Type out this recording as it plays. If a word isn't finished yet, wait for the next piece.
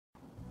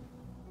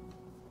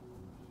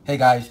Hey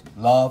guys,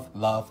 love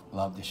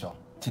the show.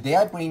 Today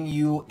I bring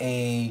you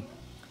a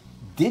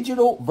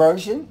digital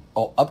version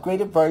or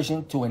upgraded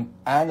version to an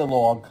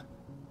analog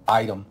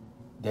item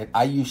that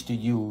I used to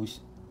use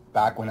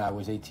back when I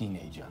was a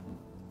teenager.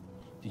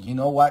 Do you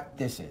know what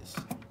this is?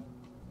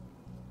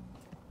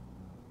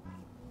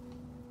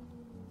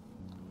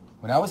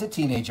 When I was a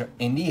teenager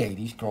in the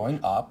 80s, growing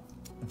up,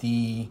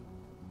 the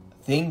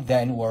thing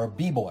then were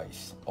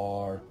b-boys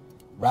or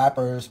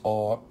rappers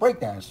or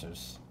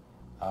breakdancers.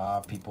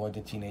 People in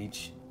the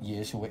teenage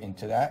years who were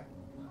into that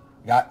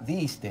got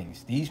these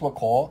things. These were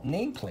called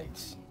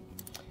nameplates.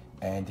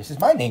 And this is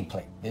my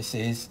nameplate. This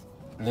is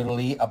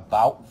literally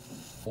about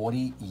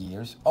 40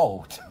 years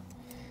old.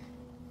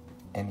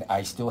 And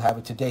I still have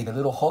it today. The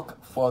little hook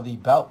for the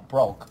belt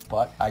broke,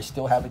 but I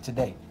still have it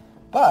today.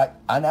 But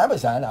on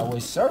Amazon, I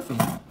was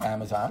surfing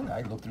Amazon.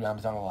 I looked through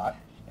Amazon a lot.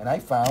 And I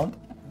found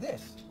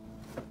this.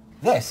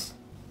 This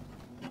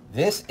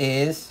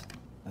is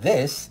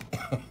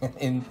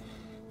in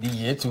the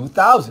year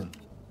 2000.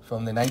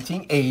 From the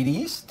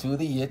 1980s to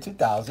the year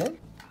 2000.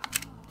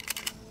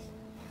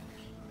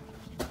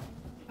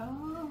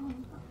 Oh,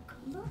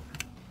 look.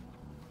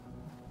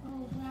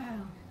 Oh,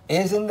 wow.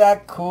 Isn't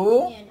that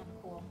cool? Yeah, no,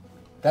 cool.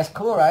 That's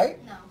cool,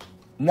 right? No.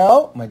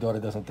 No? My daughter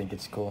doesn't think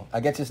it's cool. I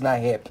guess it's not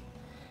hip.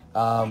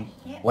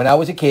 When I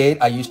was a kid,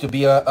 I used to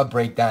be a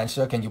break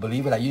dancer. Can you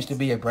believe it? I used to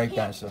be a break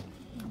dancer.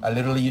 I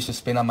literally used to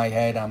spin on my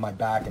head, on my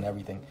back, and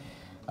everything.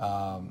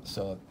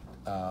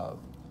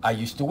 I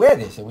used to wear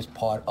this. It was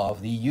part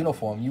of the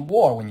uniform you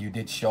wore when you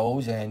did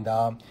shows. And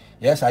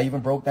yes, I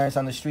even broke dance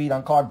on the street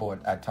on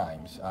cardboard at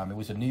times. It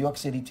was a New York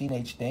City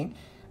teenage thing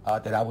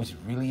that I was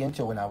really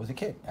into when I was a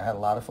kid. I had a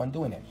lot of fun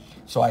doing it.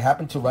 So I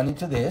happened to run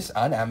into this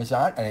on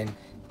Amazon, and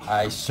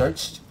I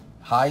searched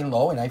high and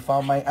low, and I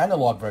found my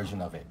analog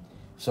version of it.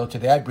 So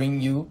today I bring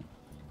you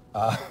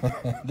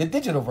the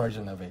digital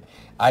version of it.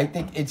 I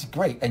think it's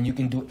great, and you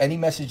can do any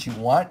message you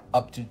want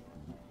up to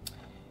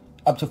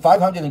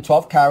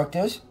 512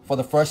 characters for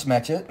the first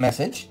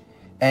message,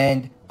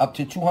 and up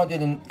to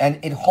 200 and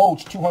it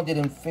holds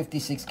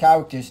 256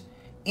 characters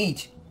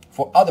each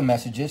for other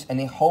messages,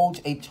 and it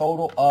holds a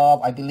total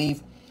of, I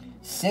believe,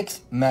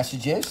 6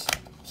 messages.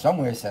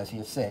 Somewhere it says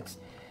here 6.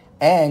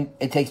 And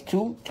it takes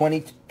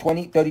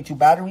 32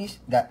 batteries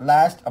that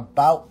last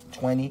about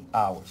 20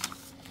 hours.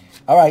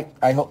 All right,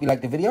 I hope you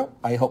like the video.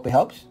 I hope it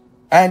helps.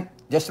 And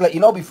just to let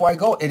you know before I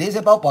go, it is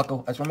a belt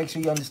buckle. I just want to make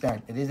sure you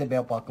understand. It is a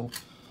belt buckle.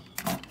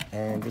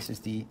 And this is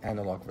the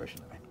analog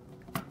version of it.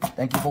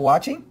 Thank you for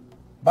watching.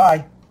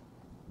 Bye.